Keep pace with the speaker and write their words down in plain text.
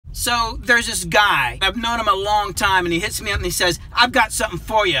So there's this guy, I've known him a long time, and he hits me up and he says, I've got something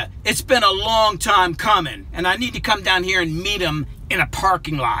for you. It's been a long time coming, and I need to come down here and meet him in a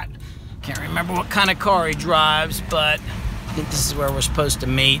parking lot. Can't remember what kind of car he drives, but I think this is where we're supposed to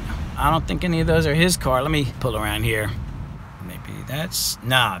meet. I don't think any of those are his car. Let me pull around here. Maybe that's,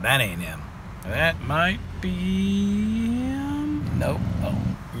 nah, that ain't him. That might be him. Nope. Oh,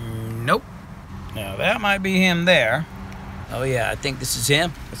 nope. Now that might be him there. Oh yeah, I think this is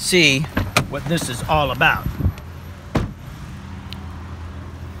him. Let's see what this is all about.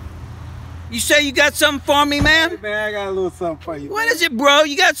 You say you got something for me, man? Hey, man, I got a little something for you. What is it, bro?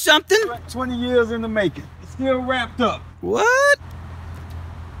 You got something? 20 years in the making. It's still wrapped up. What?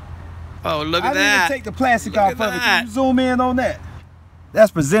 Oh, look at I didn't that. even take the plastic off of it. that. Can you zoom in on that? That's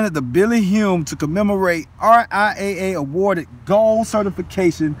presented to Billy Hume to commemorate RIAA awarded gold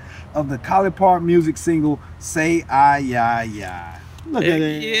certification of the College Park music single, Say I Ya Ya. Look at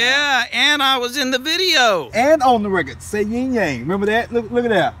it. Yeah, and I was in the video. And on the record, Say Yin Yang. Remember that? Look at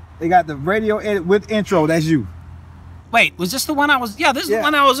that. They got the radio edit with intro. That's you. Wait, was this the one I was, yeah, this is the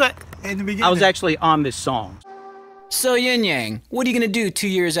one I was at. In the beginning. I was actually on this song. So Yin Yang, what are you gonna do 2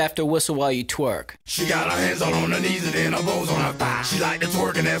 years after Whistle While You Twerk? She got her hands all on her knees and then her bows on her thigh. She like to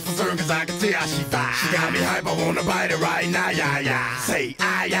twerk and that's for certain cause I can tell she fine. She got me hype, I wanna bite it right now, yeah, yeah. Say,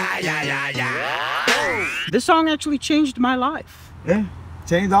 ah, yeah, yeah, yeah, yeah. This song actually changed my life. Yeah,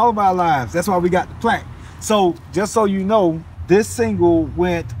 changed all of our lives. That's why we got the plaque. So, just so you know, this single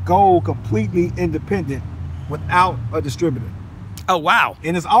went gold completely independent without a distributor. Oh, wow.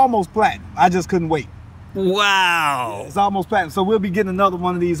 And it's almost platinum. I just couldn't wait. Wow. It's almost platinum. So we'll be getting another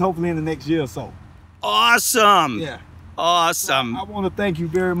one of these hopefully in the next year or so. Awesome. Yeah. Awesome. I want to thank you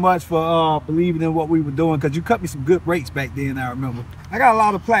very much for believing in what we were doing, because you cut me some good rates back then, I remember. I got a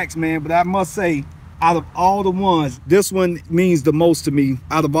lot of plaques, man, but I must say, out of all the ones, this one means the most to me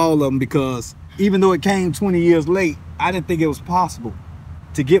out of all of them, because even though it came 20 years late, I didn't think it was possible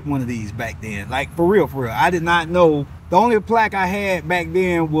to get one of these back then. Like, for real, for real. I did not know. The only plaque I had back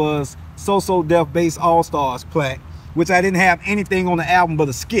then was So Def Bass All-Stars plaque, which I didn't have anything on the album but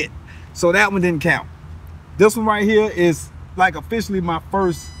a skit. So that one didn't count. This one right here is like officially my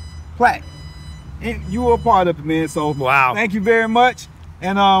first plaque. And you were a part of it, man. So wow. Thank you very much.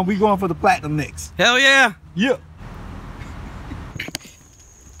 And we going for the platinum next. Hell yeah. Yeah.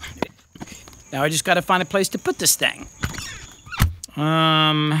 Now I just gotta find a place to put this thing.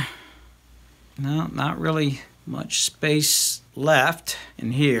 No, not really much space left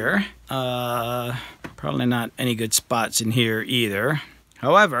in here. Probably not any good spots in here either.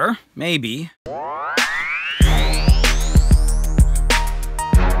 However, maybe